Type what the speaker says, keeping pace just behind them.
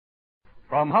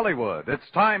From Hollywood, it's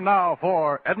time now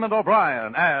for Edmond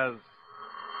O'Brien as...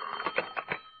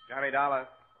 Johnny Dollar.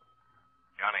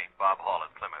 Johnny, Bob Hall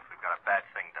at Plymouth. We've got a bad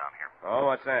thing down here.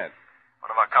 Oh, what's that?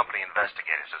 One of our company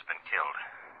investigators has been killed.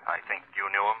 I think you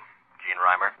knew him, Gene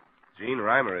Reimer. Gene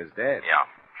Reimer is dead. Yeah,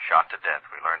 shot to death.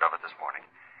 We learned of it this morning.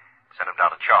 Sent him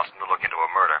down to Charleston to look into a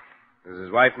murder. Does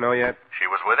his wife know yet? She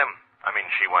was with him. I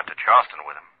mean, she went to Charleston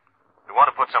with him. We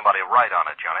want to put somebody right on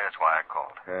it, Johnny. That's why I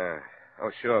called.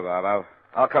 Oh, sure, Bob.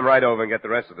 I'll come right over and get the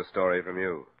rest of the story from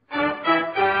you.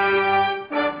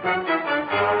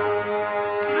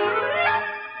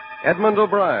 Edmond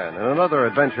O'Brien in another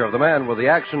adventure of the man with the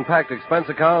action-packed expense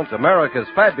account, America's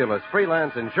fabulous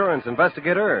freelance insurance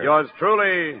investigator. Yours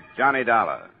truly, Johnny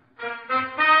Dollar.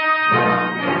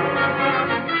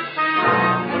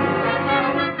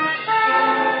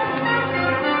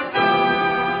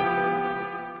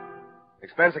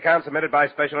 Expense account submitted by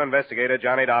Special Investigator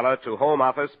Johnny Dollar to Home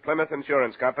Office, Plymouth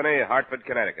Insurance Company, Hartford,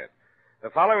 Connecticut. The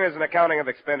following is an accounting of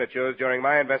expenditures during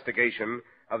my investigation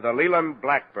of the Leland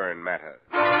Blackburn matter.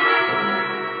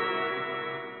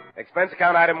 Expense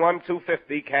account item 1,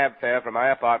 $250 cab fare from my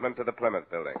apartment to the Plymouth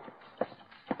building.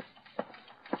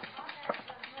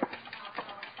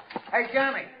 Hey,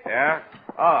 Johnny. Yeah?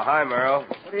 Oh, hi, Merle.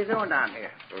 What are you doing down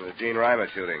here? From the Gene Reimer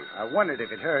shooting. I wondered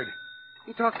if it heard.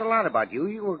 He talked a lot about you.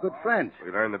 You were good friends. We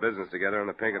learned the business together in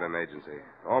the Pinkerton agency.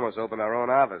 Almost opened our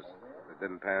own office. It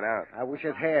didn't pan out. I wish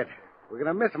it had. We're going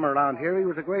to miss him around here. He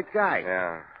was a great guy.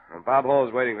 Yeah. Well, Bob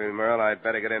Hall's waiting for me, Merle. I'd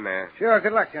better get in there. Sure.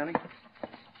 Good luck, Johnny.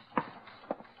 Oh,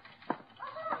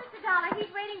 Mr. Dollar,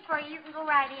 he's waiting for you. You can go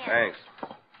right in. Thanks.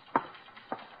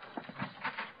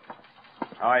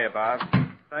 How are you, Bob?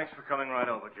 Thanks for coming right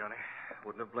over, Johnny.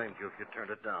 Wouldn't have blamed you if you turned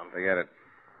it down. Forget it.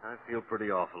 I feel pretty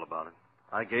awful about it.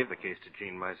 I gave the case to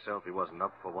Gene myself. He wasn't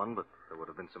up for one, but there would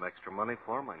have been some extra money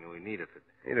for him. I knew he needed it.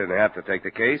 He didn't have to take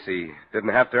the case. He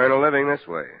didn't have to earn a living this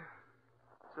way.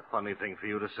 It's a funny thing for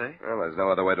you to say. Well, there's no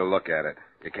other way to look at it.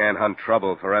 You can't hunt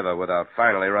trouble forever without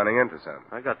finally running into some.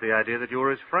 I got the idea that you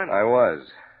were his friend. I was.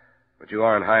 But you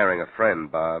aren't hiring a friend,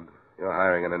 Bob. You're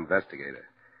hiring an investigator.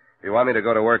 If you want me to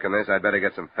go to work on this, I'd better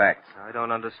get some facts. I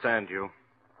don't understand you.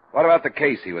 What about the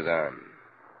case he was on?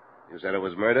 You said it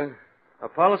was murder? A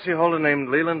policyholder named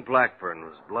Leland Blackburn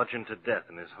was bludgeoned to death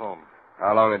in his home.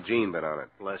 How long had Gene been on it?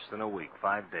 Less than a week,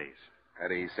 5 days.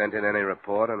 Had he sent in any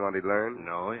report on what he'd learned?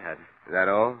 No, he hadn't. Is that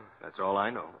all? That's all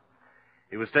I know.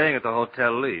 He was staying at the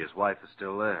Hotel Lee. His wife is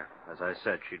still there. As I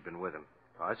said, she'd been with him.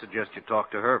 I suggest you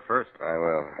talk to her first. I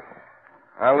will.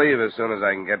 I'll leave as soon as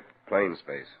I can get plane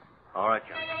space. All right,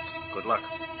 Johnny. Good luck.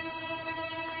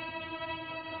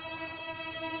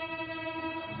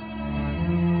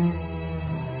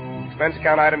 Expense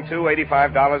account item 2,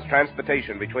 $85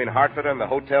 transportation between Hartford and the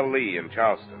Hotel Lee in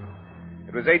Charleston.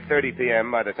 It was 8:30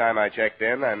 p.m. by the time I checked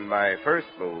in, and my first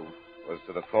move was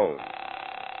to the phone.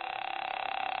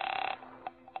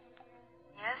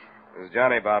 Yes? This is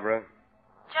Johnny, Barbara.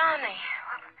 Johnny,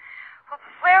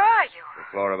 where are you? The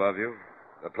floor above you.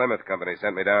 The Plymouth company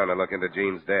sent me down to look into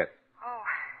Gene's death. Oh,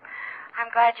 I'm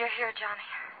glad you're here, Johnny.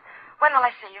 When will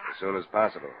I see you? As soon as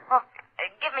possible. Well,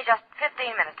 give me just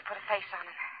 15 minutes to put a face on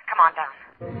it. Come on down.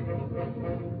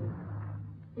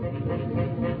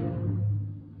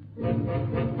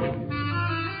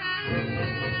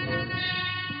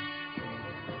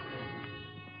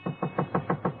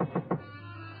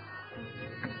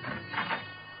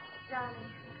 Johnny.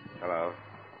 Hello.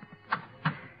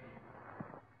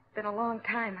 It's been a long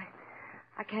time.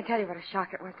 I can't tell you what a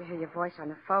shock it was to hear your voice on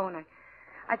the phone.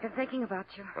 I've been thinking about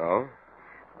you. Oh?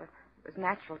 It was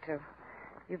natural to.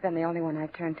 You've been the only one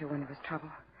I've turned to when there was trouble.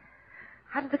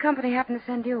 How did the company happen to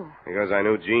send you? Because I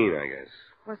knew Gene, I guess.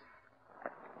 Was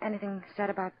anything said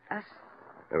about us?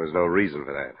 There was no reason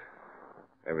for that.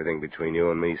 Everything between you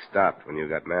and me stopped when you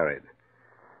got married.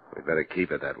 We'd better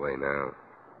keep it that way now.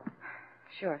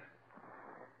 Sure.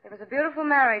 It was a beautiful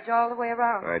marriage all the way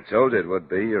around. I told you it would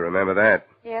be. You remember that?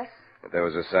 Yes. But there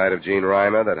was a side of Gene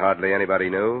Reimer that hardly anybody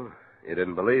knew. You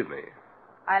didn't believe me.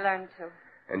 I learned to.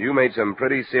 And you made some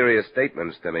pretty serious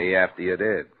statements to me after you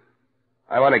did.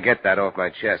 I want to get that off my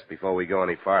chest before we go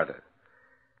any farther.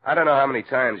 I don't know how many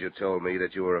times you told me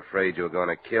that you were afraid you were going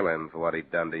to kill him for what he'd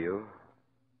done to you.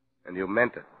 And you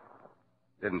meant it,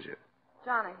 didn't you?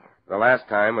 Johnny. The last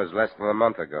time was less than a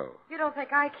month ago. You don't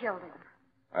think I killed him?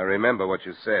 I remember what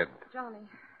you said. Johnny,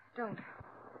 don't.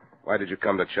 Why did you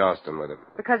come to Charleston with him?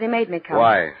 Because he made me come.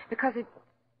 Why? Because he...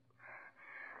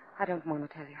 I don't want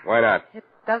to tell you. Why not? It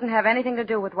doesn't have anything to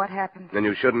do with what happened. Then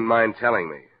you shouldn't mind telling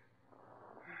me.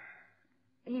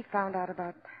 He found out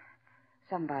about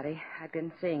somebody I'd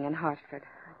been seeing in Hartford.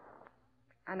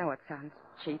 I know it sounds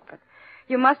cheap, but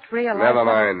you must realize... Never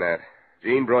mind that.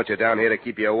 Jean brought you down here to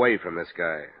keep you away from this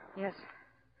guy. Yes.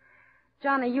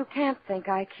 Johnny, you can't think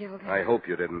I killed him. I hope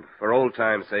you didn't. For old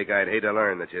time's sake, I'd hate to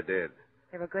learn that you did.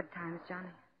 They were good times, Johnny.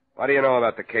 What do you know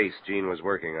about the case Jean was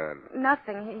working on?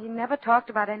 Nothing. He never talked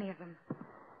about any of them.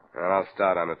 Well, I'll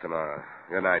start on it tomorrow.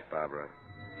 Good night, Barbara.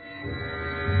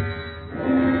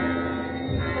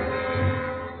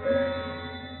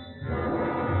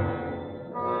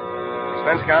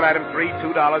 Expense account item 3,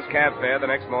 $2 cab fare the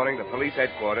next morning to police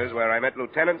headquarters, where I met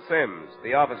Lieutenant Sims,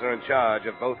 the officer in charge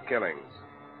of both killings.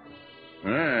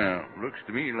 Well, looks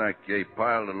to me like they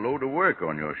piled a load of work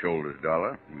on your shoulders,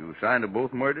 Dollar. You assigned to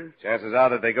both murders? Chances are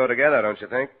that they go together, don't you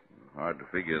think? Hard to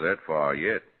figure that far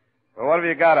yet. Well, what have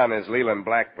you got on this Leland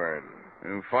Blackburn?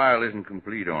 The file isn't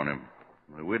complete on him.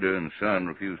 The widow and son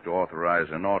refused to authorize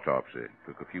an autopsy.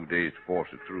 Took a few days to force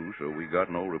it through, so we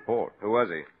got no report. Who was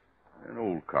he? An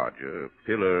old codger, a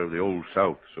pillar of the old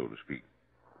South, so to speak.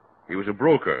 He was a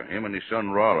broker, him and his son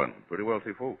Rollin, pretty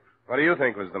wealthy folks. What do you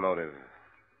think was the motive?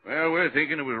 Well, we're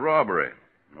thinking it was robbery.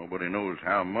 Nobody knows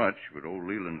how much, but old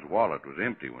Leland's wallet was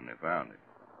empty when they found it.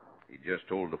 He just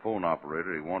told the phone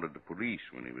operator he wanted the police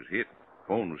when he was hit. The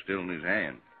phone was still in his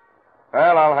hand.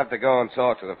 Well, I'll have to go and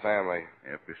talk to the family.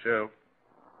 Help yourself.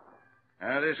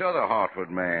 This other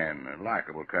Hartford man, a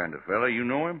likable kind of fella, you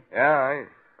know him? Yeah,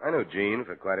 I knew Gene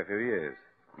for quite a few years.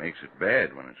 Makes it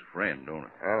bad when it's a friend, don't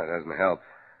it? Well, it doesn't help.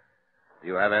 Do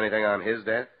you have anything on his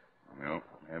death? No,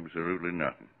 absolutely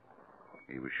nothing.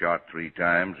 He was shot 3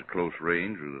 times at close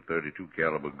range with a .32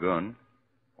 caliber gun.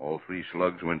 All 3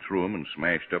 slugs went through him and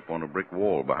smashed up on a brick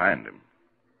wall behind him.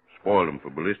 Spoiled him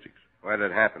for ballistics. Where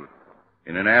did it happen?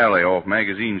 In an alley off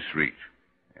Magazine Street.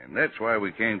 And that's why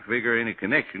we can't figure any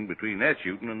connection between that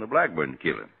shooting and the Blackburn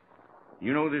killing.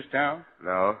 You know this town?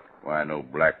 No. Why, I know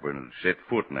Blackburn had set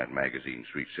foot in that Magazine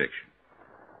Street section.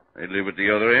 They live at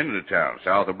the other end of the town,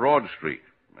 south of Broad Street.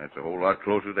 That's a whole lot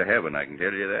closer to heaven, I can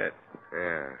tell you that.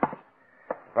 Yeah.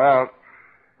 Well,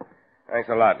 thanks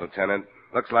a lot, Lieutenant.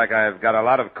 Looks like I've got a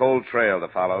lot of cold trail to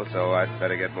follow, so I'd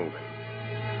better get moving.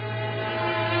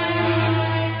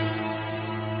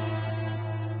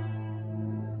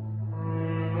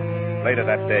 Later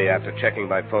that day, after checking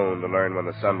my phone to learn when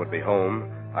the son would be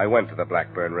home, I went to the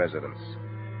Blackburn residence.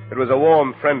 It was a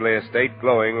warm, friendly estate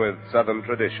glowing with Southern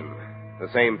tradition.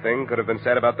 The same thing could have been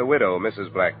said about the widow,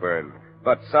 Mrs. Blackburn,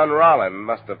 but son Rollin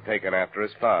must have taken after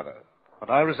his father. What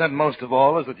I resent most of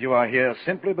all is that you are here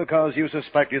simply because you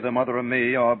suspect either Mother or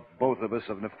me or both of us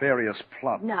of nefarious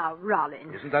plot. Now,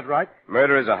 Rollin. Isn't that right?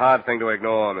 Murder is a hard thing to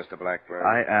ignore, Mr. Blackburn.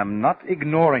 I am not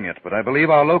ignoring it, but I believe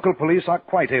our local police are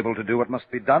quite able to do what must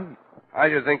be done. I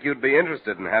should think you'd be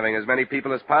interested in having as many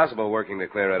people as possible working to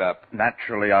clear it up.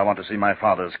 Naturally, I want to see my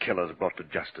father's killers brought to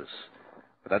justice.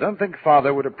 But I don't think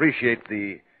Father would appreciate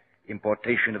the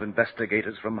importation of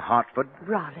investigators from Hartford.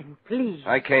 Rollin, please.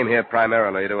 I came here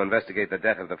primarily to investigate the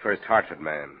death of the first Hartford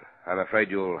man. I'm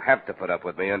afraid you'll have to put up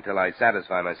with me until I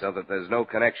satisfy myself that there's no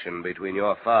connection between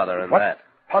your father and what that.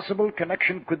 What possible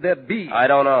connection could there be? I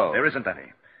don't know. There isn't any.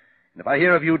 And if I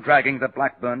hear of you dragging the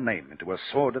Blackburn name into a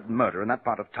sordid murder in that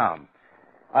part of town,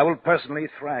 I will personally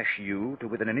thrash you to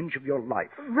within an inch of your life.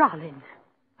 Rollin,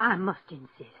 I must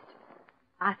insist.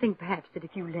 I think perhaps that if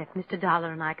you left, Mr.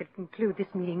 Dollar and I could conclude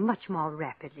this meeting much more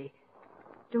rapidly.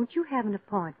 Don't you have an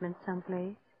appointment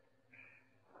someplace?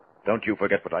 Don't you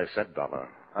forget what I said, Dollar.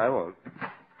 I won't.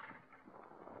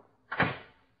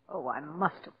 Oh, I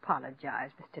must apologize,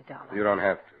 Mr. Dollar. You don't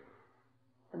have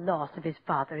to. The loss of his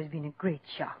father has been a great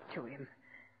shock to him.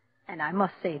 And I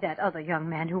must say that other young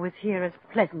man who was here, as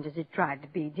pleasant as he tried to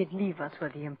be, did leave us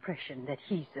with the impression that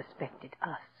he suspected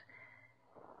us.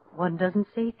 One doesn't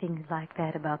say things like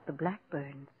that about the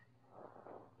Blackburns.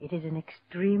 It is an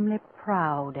extremely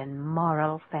proud and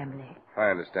moral family. I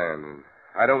understand.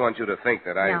 I don't want you to think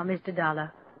that I... Now, Mr.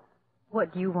 Dollar,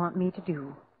 what do you want me to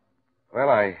do? Well,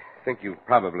 I think you've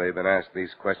probably been asked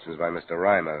these questions by Mr.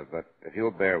 Reimer, but if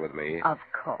you'll bear with me... Of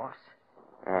course.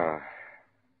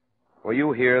 Were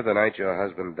you here the night your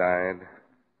husband died?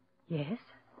 Yes.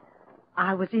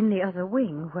 I was in the other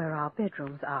wing where our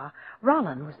bedrooms are.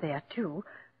 Rollin was there, too.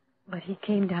 But he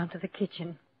came down to the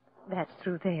kitchen. That's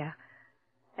through there.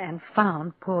 And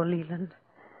found poor Leland.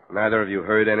 Neither of you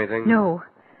heard anything? No.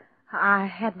 I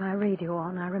had my radio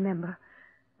on, I remember.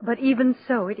 But even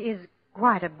so, it is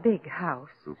quite a big house.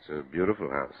 It's a beautiful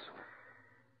house.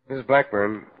 Mrs.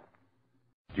 Blackburn,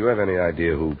 do you have any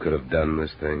idea who could have done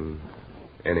this thing?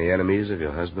 Any enemies of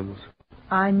your husband's?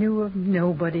 I knew of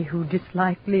nobody who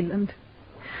disliked Leland.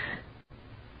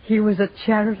 He was a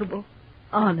charitable,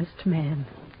 honest man,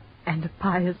 and a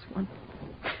pious one.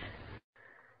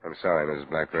 I'm sorry, Mrs.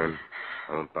 Blackburn.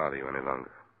 I won't bother you any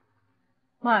longer.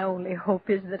 My only hope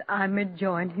is that I may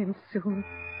join him soon.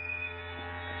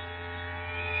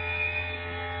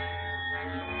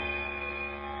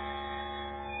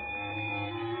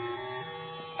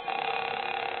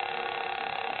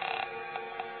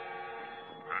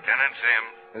 Lieutenant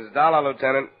Sims. This is Dollar,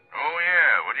 Lieutenant. Oh,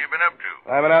 yeah. What have you been up to?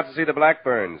 I went out to see the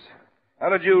Blackburns. How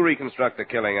did you reconstruct the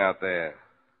killing out there?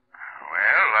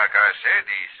 Well, like I said,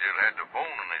 he still had the phone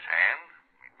in his hand.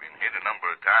 He'd been hit a number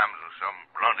of times with some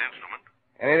blunt instrument.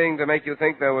 Anything to make you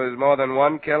think there was more than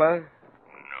one killer?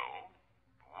 No.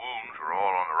 The wounds were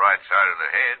all on the right side of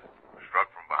the head. Struck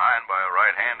from behind by a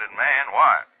right-handed man.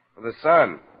 Why? Well, the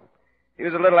son. He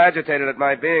was a little agitated at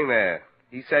my being there.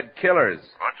 He said killers.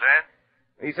 What's that?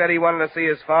 He said he wanted to see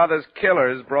his father's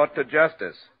killers brought to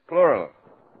justice. Plural.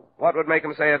 What would make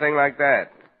him say a thing like that?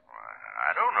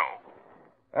 I don't know.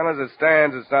 Well, as it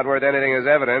stands, it's not worth anything as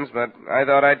evidence, but I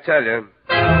thought I'd tell you.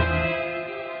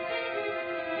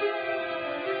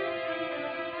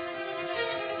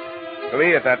 To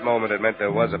me, at that moment, it meant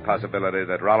there was a possibility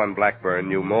that Roland Blackburn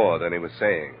knew more than he was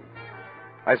saying.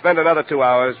 I spent another 2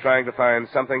 hours trying to find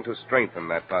something to strengthen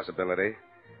that possibility,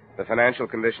 the financial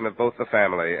condition of both the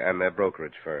family and their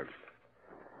brokerage firm.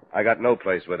 I got no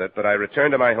place with it, but I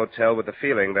returned to my hotel with the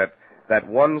feeling that that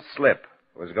one slip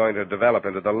was going to develop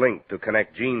into the link to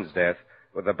connect Jean's death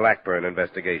with the Blackburn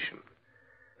investigation.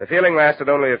 The feeling lasted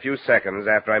only a few seconds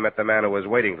after I met the man who was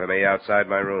waiting for me outside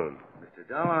my room. Mr.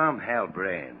 Dollar, I'm Hal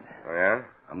Brand. Oh, yeah?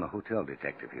 I'm the hotel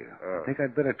detective here. Oh. I think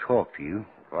I'd better talk to you.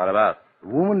 What about? The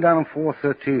woman down on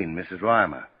 413, Mrs.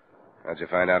 Reimer. How'd you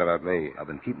find out about me? I've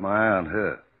been keeping my eye on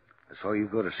her. I saw you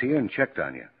go to see her and checked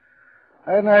on you.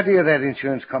 I had an idea that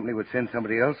insurance company would send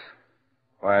somebody else.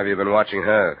 Why have you been watching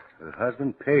her? Her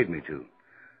husband paid me to.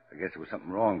 I guess there was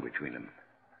something wrong between them.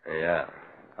 Yeah.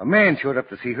 A man showed up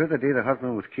to see her the day the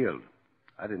husband was killed.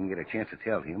 I didn't get a chance to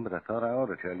tell him, but I thought I ought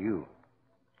to tell you.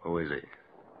 Who is he?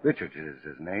 Richards is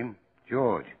his name.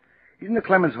 George. He's in the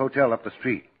Clemens Hotel up the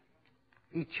street.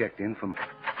 He checked in from...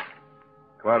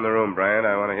 Come on in the room, Brian.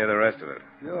 I want to hear the rest of it.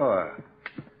 Sure.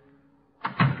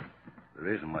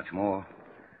 There isn't much more.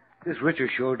 This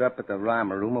Richards showed up at the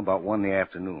Reimer room about 1 in the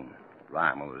afternoon.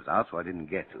 Reimer was out, so I didn't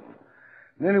get to him.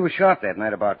 And then he was shot that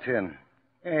night about 10.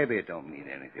 Maybe it don't mean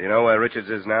anything. You know where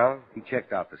Richards is now? He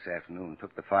checked out this afternoon and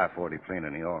took the 540 plane to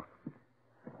New York.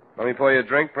 Let me pour you a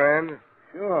drink, Brian?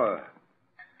 Sure.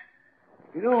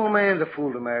 You know, a man's a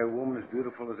fool to marry a woman as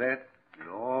beautiful as that. It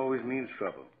always means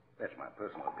trouble. That's my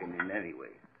personal opinion anyway.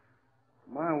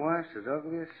 My wife's as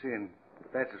ugly as sin.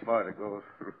 But that's as far as it goes.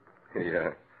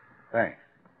 Yeah. Thanks.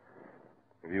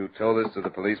 Have you told this to the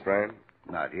police, Brian?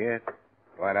 Not yet.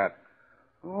 Why not?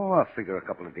 Oh, I figure a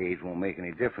couple of days won't make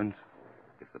any difference.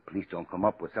 If the police don't come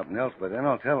up with something else, by then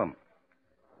I'll tell them.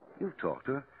 You've talked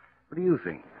to her. What do you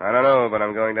think? I don't know, but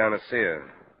I'm going down to see her.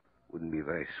 Wouldn't be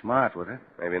very smart, would it?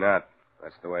 Maybe not.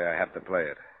 That's the way I have to play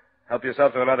it. Help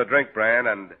yourself to another drink, Brian,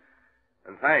 and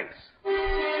thanks.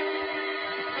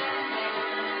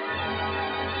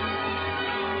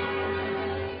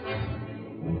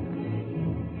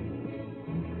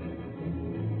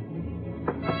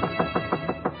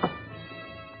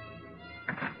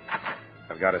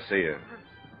 I've got to see you.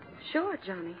 Sure,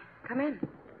 Johnny. Come in.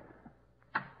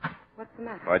 What's the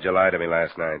matter? Why'd you lie to me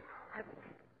last night?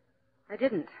 I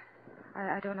didn't.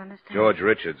 I don't understand. George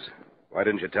Richards. Why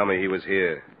didn't you tell me he was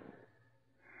here?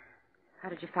 How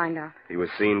did you find out? He was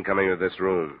seen coming to this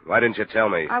room. Why didn't you tell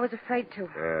me? I was afraid to.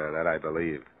 Yeah, that I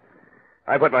believe.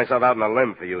 I put myself out on a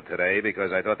limb for you today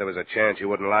because I thought there was a chance you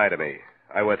wouldn't lie to me.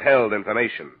 I withheld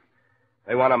information.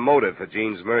 They want a motive for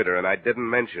Jean's murder, and I didn't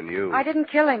mention you. I didn't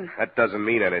kill him. That doesn't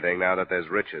mean anything now that there's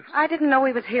Richards. I didn't know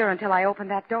he was here until I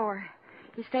opened that door.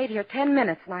 He stayed here 10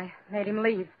 minutes, and I made him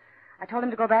leave. I told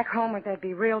him to go back home or there'd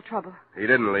be real trouble. He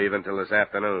didn't leave until this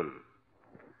afternoon.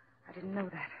 I didn't know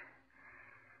that.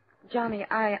 Johnny,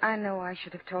 I know I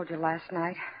should have told you last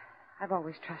night. I've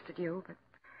always trusted you, but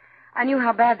I knew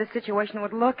how bad the situation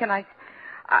would look, and I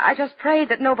just prayed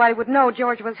that nobody would know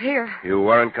George was here. You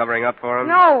weren't covering up for him?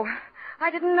 No. I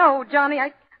didn't know, Johnny.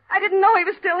 I didn't know he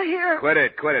was still here. Quit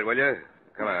it, will you?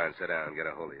 Come on, sit down, get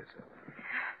a hold of yourself.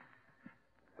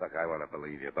 Look, I want to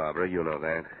believe you, Barbara. You know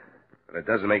that. But it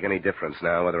doesn't make any difference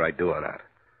now whether I do or not.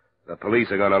 The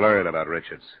police are going to learn about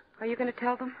Richards. Are you going to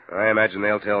tell them? I imagine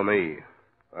they'll tell me.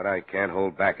 But I can't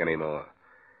hold back anymore.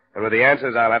 And with the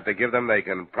answers I'll have to give them, they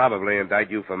can probably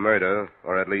indict you for murder,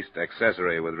 or at least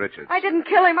accessory with Richards. I didn't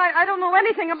kill him. I don't know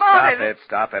anything about it.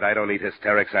 Stop it. I don't need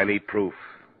hysterics. I need proof.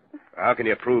 How can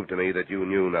you prove to me that you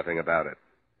knew nothing about it?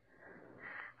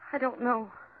 I don't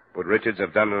know. Would Richards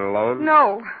have done it alone?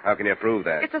 No. How can you prove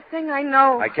that? It's a thing I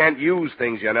know. I can't use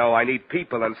things, you know. I need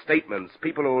people and statements.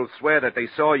 People who will swear that they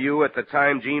saw you at the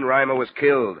time Gene Reimer was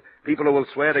killed. People who will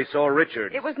swear they saw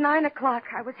Richards. It was 9 o'clock.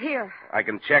 I was here. I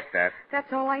can check that.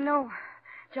 That's all I know.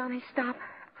 Johnny, stop.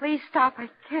 Please stop. I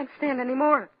can't stand any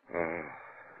more.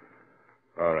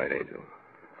 All right, Angel.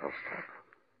 I'll stop.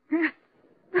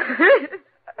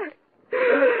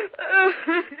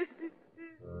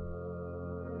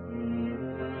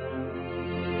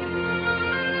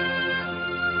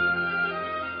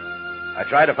 I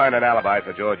tried to find an alibi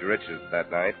for George Richards that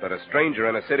night, but a stranger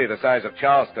in a city the size of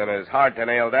Charleston is hard to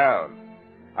nail down.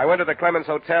 I went to the Clemens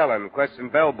Hotel and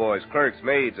questioned bellboys, clerks,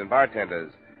 maids, and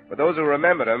bartenders, but those who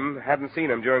remembered him hadn't seen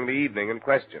him during the evening in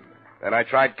question. Then I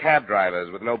tried cab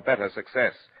drivers with no better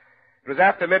success. It was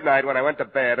after midnight when I went to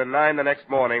bed, and 9 the next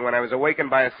morning when I was awakened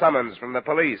by a summons from the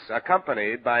police,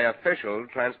 accompanied by official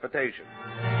transportation.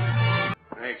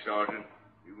 Thanks, Sergeant.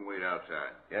 You can wait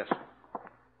outside. Yes.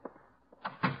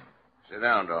 Sit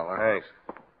down, Dollar. Thanks.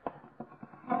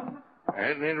 I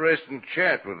had an interesting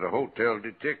chat with the hotel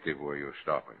detective where you were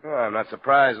stopping. Oh, I'm not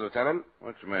surprised, Lieutenant.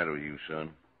 What's the matter with you,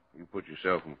 son? You put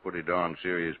yourself in a pretty darn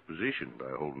serious position by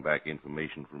holding back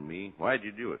information from me. Why'd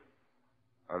you do it?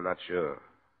 I'm not sure.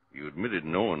 You admitted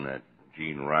knowing that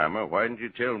Gene Reimer. Why didn't you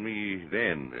tell me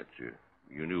then that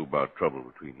you knew about trouble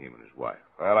between him and his wife?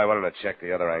 Well, I wanted to check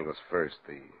the other angles first,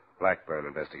 the Blackburn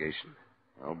investigation.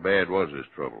 How bad was this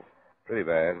trouble? Pretty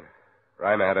bad.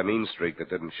 Reimer had a mean streak that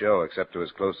didn't show except to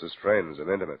his closest friends and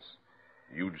intimates.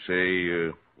 You'd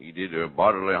say he did her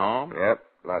bodily harm? Yep,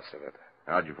 lots of it.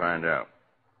 How'd you find out?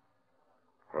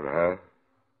 From her?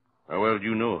 How well did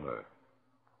you know her?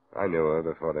 I knew her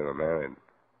before they were married.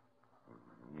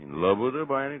 In love with her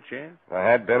by any chance? If I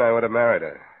had been, I would have married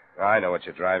her. I know what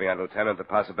you're driving at, Lieutenant, the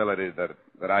possibility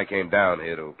that I came down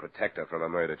here to protect her from a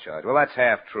murder charge. Well, that's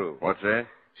half true. What's that?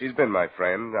 She's been my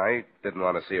friend. I didn't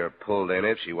want to see her pulled in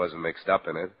if she wasn't mixed up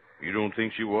in it. You don't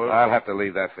think she was? I'll have to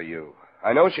leave that for you.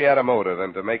 I know she had a motive,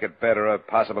 and to make it better, a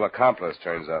possible accomplice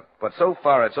turns up. But so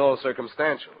far, it's all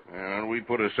circumstantial. Well, we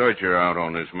put a searcher out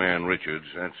on this man, Richards.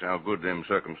 That's how good them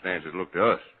circumstances look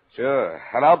to us. Sure.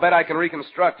 And I'll bet I can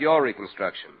reconstruct your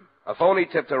reconstruction. A phony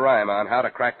tip to Reimer on how to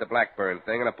crack the Blackburn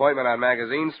thing, an appointment on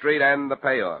Magazine Street, and the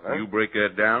payoff. Huh? You break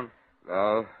that down?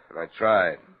 No, and I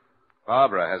tried.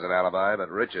 Barbara has an alibi, but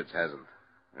Richards hasn't.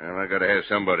 Well, I gotta have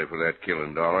somebody for that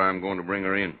killing, Dollar. I'm going to bring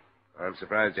her in. I'm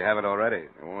surprised you haven't already.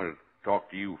 I want to talk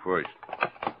to you first.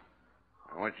 I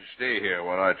want you to stay here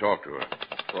while I talk to her.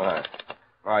 Why?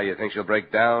 Why, you think she'll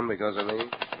break down because of me?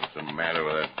 What's the matter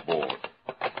with that board?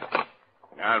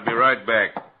 I'll be right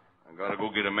back. I gotta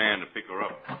go get a man to pick her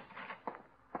up.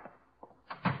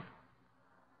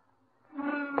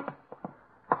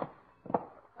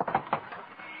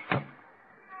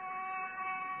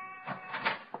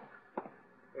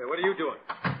 Hey, what are you doing?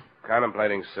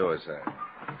 Contemplating suicide.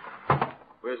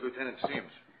 Where's Lieutenant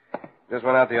Sims? Just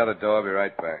went out the other door. I'll be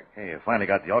right back. Hey, you finally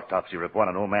got the autopsy report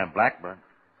on old man Blackburn.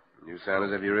 You sound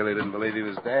as if you really didn't believe he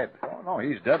was dead. Oh, no,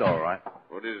 he's dead all right.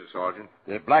 What is it, Sergeant?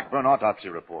 The Blackburn autopsy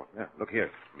report. Yeah, look here.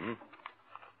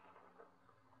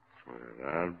 Well,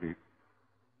 I'll be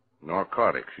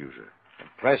narcotics user. The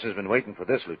press has been waiting for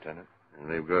this, Lieutenant. And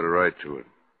they've got a right to it.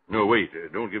 No, wait.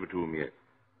 Don't give it to them yet.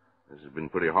 This has been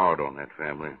pretty hard on that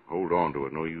family. Hold on to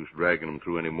it. No use dragging them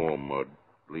through any more mud.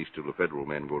 At least till the federal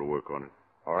men go to work on it.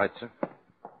 All right, sir.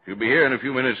 She'll be here in a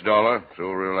few minutes, Dollar,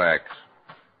 so relax.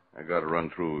 I got to run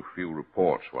through a few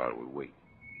reports while we wait.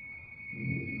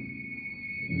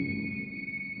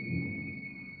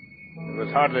 It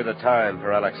was hardly the time for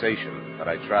relaxation, but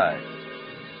I tried.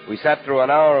 We sat through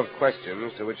an hour of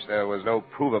questions to which there was no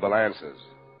provable answers.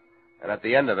 And at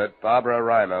the end of it, Barbara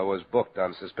Reimer was booked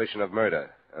on suspicion of murder,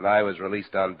 and I was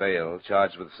released on bail,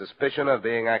 charged with suspicion of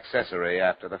being accessory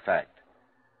after the fact.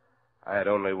 I had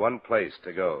only one place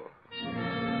to go.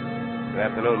 Good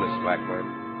afternoon, Mrs. Blackburn.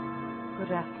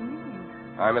 Good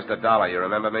afternoon. I'm Mr. Dollar. You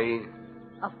remember me?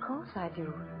 Of course I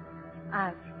do.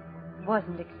 I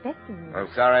wasn't expecting you. I'm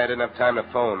sorry I didn't have time to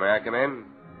phone. May I come in?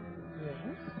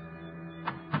 Yes?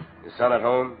 Your son at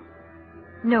home?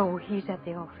 No, he's at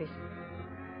the office.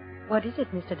 What is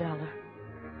it, Mr. Dollar?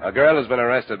 A girl has been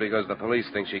arrested because the police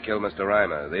think she killed Mr.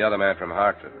 Reimer, the other man from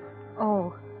Hartford.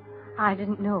 Oh, I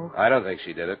didn't know. I don't think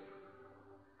she did it.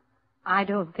 I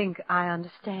don't think I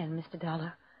understand, Mr.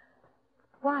 Dollar.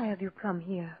 Why have you come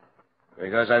here?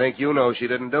 Because I think you know she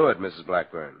didn't do it, Mrs.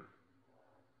 Blackburn.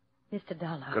 Mr.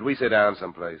 Dollar. Could we sit down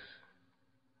someplace?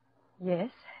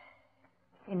 Yes.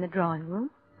 In the drawing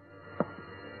room.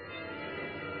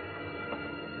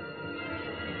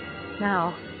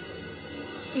 Now,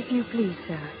 if you please,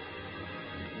 sir.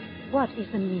 What is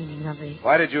the meaning of this?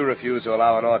 Why did you refuse to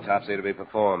allow an autopsy to be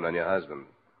performed on your husband?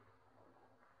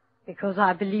 Because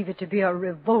I believe it to be a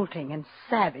revolting and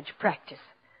savage practice.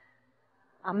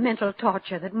 A mental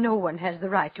torture that no one has the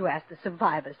right to ask the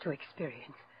survivors to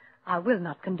experience. I will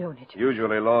not condone it.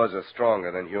 Usually laws are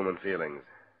stronger than human feelings.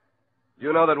 Do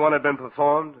you know that one had been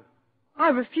performed? I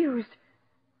refused.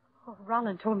 Oh,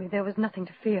 Roland told me there was nothing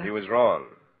to fear. He was wrong.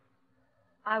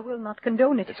 I will not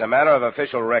condone it. It's a matter of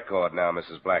official record now,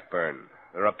 Mrs. Blackburn.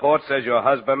 The report says your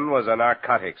husband was a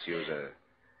narcotics user.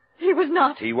 He was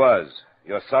not. He was.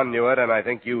 Your son knew it, and I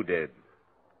think you did.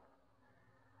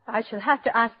 I shall have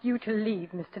to ask you to leave,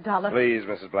 Mr. Dollar. Please,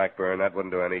 Mrs. Blackburn, that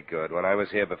wouldn't do any good. When I was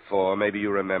here before, maybe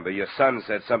you remember, your son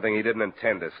said something he didn't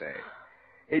intend to say.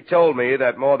 He told me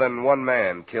that more than one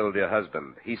man killed your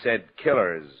husband. He said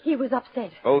killers. He was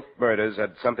upset. Both murders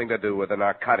had something to do with the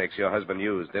narcotics your husband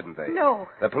used, didn't they? No.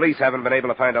 The police haven't been able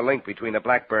to find a link between the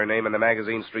Blackburn name and the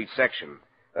Magazine Street section.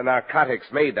 The narcotics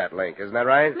made that link, isn't that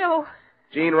right? No.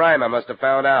 Gene Reimer must have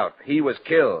found out. He was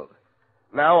killed.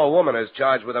 Now a woman is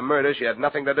charged with a murder she had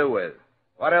nothing to do with.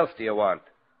 What else do you want?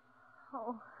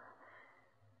 Oh.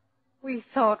 We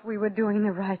thought we were doing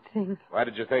the right thing. Why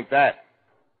did you think that?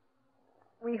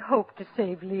 We hoped to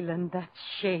save Leland that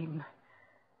shame.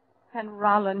 And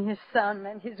Roland, his son,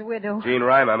 and his widow. Gene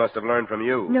Reimer must have learned from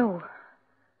you. No.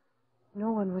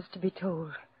 No one was to be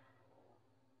told.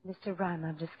 Mr.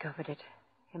 Reimer discovered it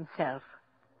himself.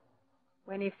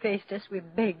 When he faced us, we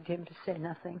begged him to say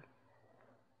nothing.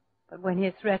 But when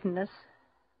he threatened us,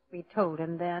 we told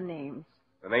him their names.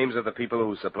 The names of the people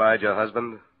who supplied your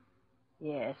husband?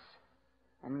 Yes,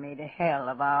 and made a hell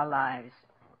of our lives.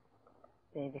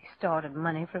 They've extorted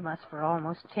money from us for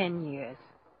almost 10 years.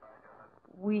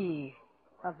 We,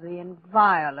 of the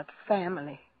inviolate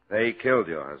family. They killed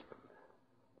your husband.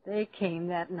 They came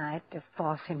that night to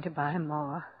force him to buy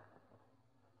more.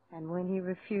 And when he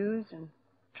refused and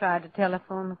tried to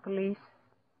telephone the police,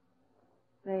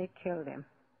 they killed him.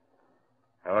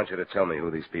 I want you to tell me who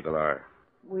these people are.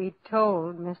 We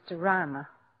told Mr. Reimer.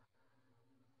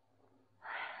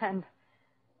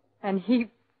 And he...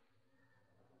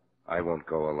 I won't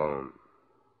go alone.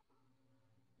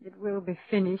 It will be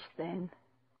finished then.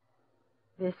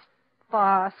 This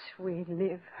farce we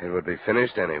live. It would be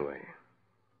finished anyway.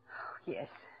 Oh, yes.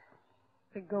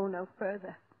 We go no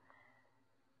further.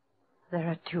 There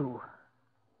are two.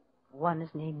 One is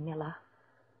named Miller.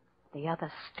 The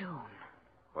other Stone.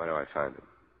 Why do I find him?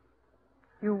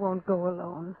 You won't go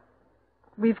alone.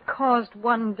 We've caused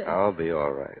one death. I'll be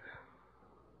all right.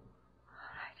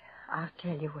 All right. I'll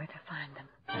tell you where to find them.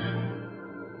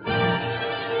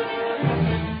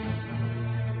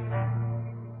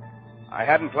 I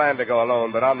hadn't planned to go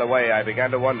alone, but on the way I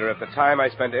began to wonder if the time I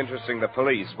spent interesting the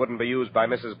police wouldn't be used by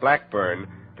Mrs. Blackburn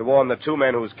to warn the two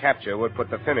men whose capture would put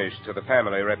the finish to the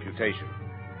family reputation.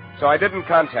 So I didn't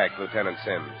contact Lieutenant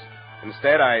Sims.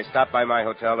 Instead, I stopped by my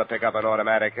hotel to pick up an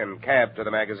automatic and cab to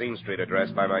the Magazine Street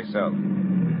address by myself.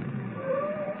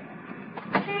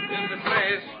 This is the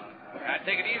place.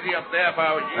 Take it easy up there if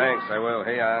I was you. Thanks, I will.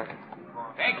 Here you are.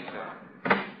 Thanks, sir.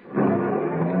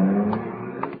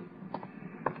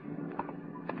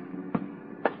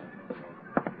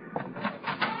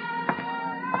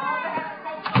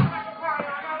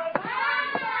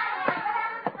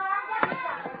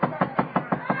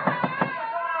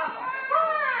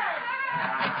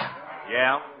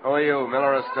 Yeah? Who are you,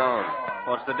 Miller or Stone?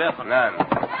 What's the difference? None.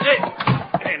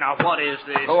 Hey, now, what is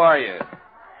this? Who are you?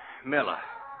 Miller.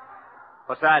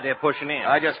 What's the idea of pushing in?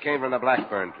 I just came from the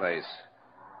Blackburn place.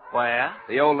 Where?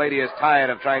 The old lady is tired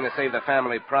of trying to save the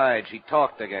family pride. She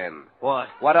talked again. What?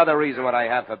 What other reason would I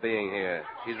have for being here?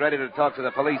 She's ready to talk to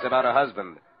the police about her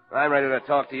husband. I'm ready to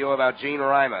talk to you about Gene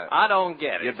Reimer. I don't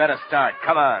get it. You'd better start.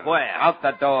 Come on. Where? Out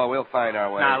the door. We'll find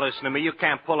our way. Now, listen to me. You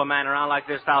can't pull a man around like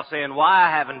this without saying why I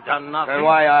haven't done nothing. Then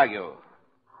why argue?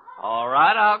 All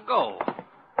right, I'll go.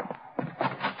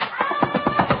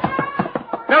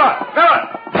 Miller!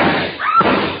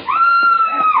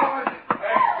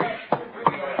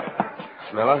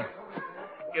 Miller?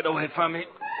 Get away from me.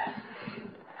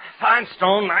 Find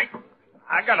Stone.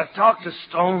 I gotta talk to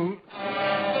Stone.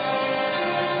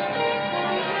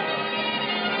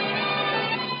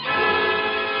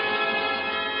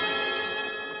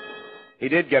 He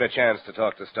did get a chance to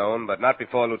talk to Stone, but not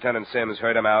before Lieutenant Sims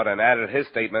heard him out and added his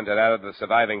statement and added the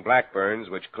surviving Blackburns,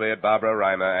 which cleared Barbara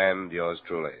Reimer and yours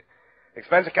truly.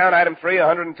 Expense account item 3,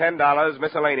 $110,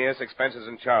 miscellaneous expenses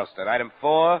in Charleston. Item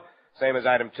 4, same as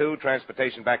item 2,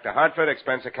 transportation back to Hartford,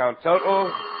 expense account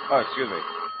total. Oh, excuse me.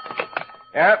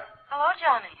 Yeah? Hello,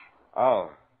 Johnny.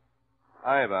 Oh.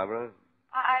 Hi, Barbara.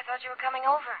 I thought you were coming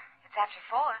over. It's after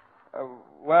 4.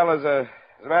 Well,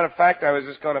 As a matter of fact, I was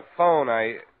just going to phone.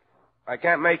 I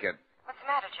can't make it. What's the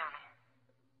matter,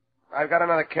 Johnny? I've got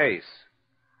another case.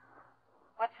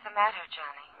 What's the matter,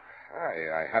 Johnny?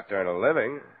 I have to earn a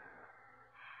living.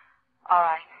 All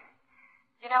right.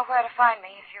 You know where to find me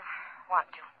if you want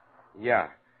to. Yeah.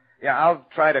 Yeah, I'll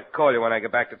try to call you when I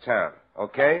get back to town.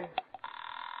 Okay?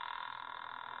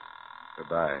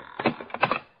 Goodbye.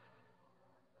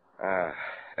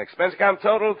 Expense account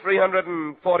total,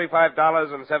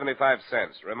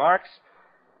 $345.75. Remarks?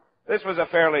 This was a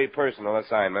fairly personal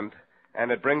assignment,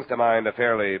 and it brings to mind a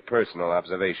fairly personal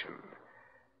observation.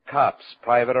 Cops,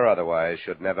 private or otherwise,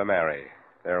 should never marry.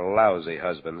 They're lousy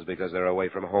husbands because they're away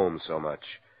from home so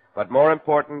much. But more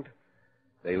important,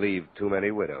 they leave too many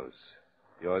widows.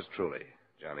 Yours truly,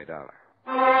 Johnny Dollar.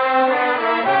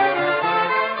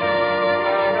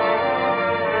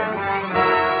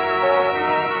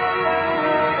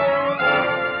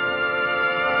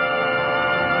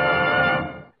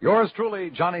 Yours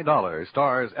truly, Johnny Dollar,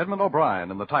 stars Edmond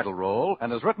O'Brien in the title role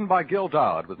and is written by Gil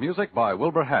Dowd with music by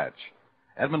Wilbur Hatch.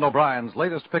 Edmond O'Brien's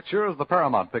latest picture is the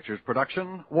Paramount Pictures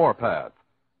production, Warpath.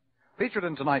 Featured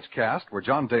in tonight's cast were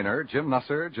John Daner, Jim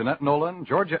Nusser, Jeanette Nolan,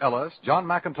 Georgia Ellis, John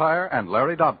McIntyre, and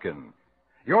Larry Dobkin.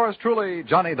 Yours truly,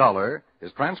 Johnny Dollar,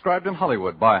 is transcribed in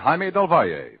Hollywood by Jaime Del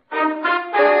Valle.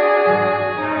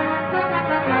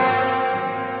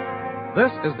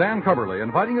 This is Dan Cubberly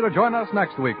inviting you to join us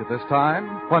next week at this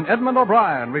time when Edmond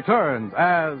O'Brien returns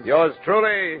as... Yours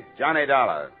truly, Johnny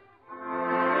Dollar.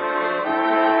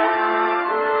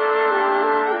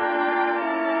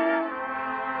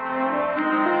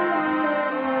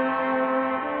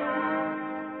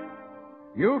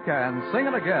 You can sing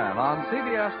it again on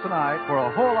CBS tonight for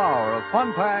a whole hour of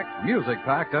fun-packed,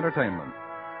 music-packed entertainment.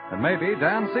 And maybe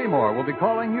Dan Seymour will be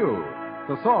calling you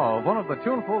to solve one of the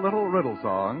tuneful little riddle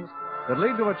songs that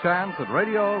lead to a chance at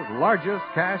radio's largest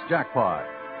cash jackpot,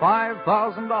 $5,000,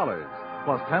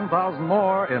 plus $10,000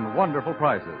 more in wonderful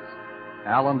prizes.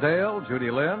 Alan Dale, Judy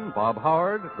Lynn, Bob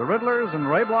Howard, the Riddlers, and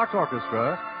Ray Bloch's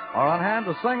orchestra are on hand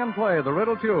to sing and play the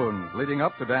riddle tunes leading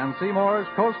up to Dan Seymour's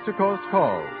coast-to-coast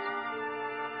calls.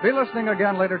 Be listening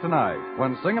again later tonight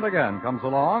when Sing It Again comes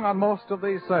along on most of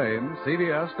these same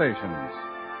CBS stations.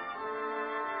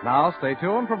 Now stay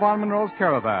tuned for Von Monroe's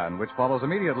Caravan, which follows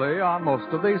immediately on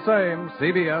most of these same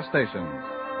CBS stations.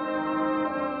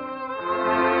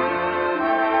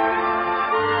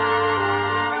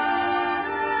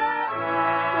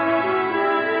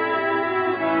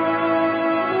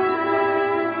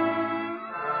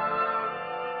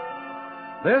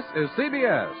 This is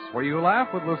CBS, where you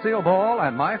laugh with Lucille Ball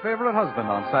and My Favorite Husband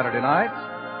on Saturday nights,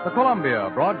 the Columbia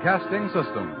Broadcasting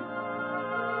System.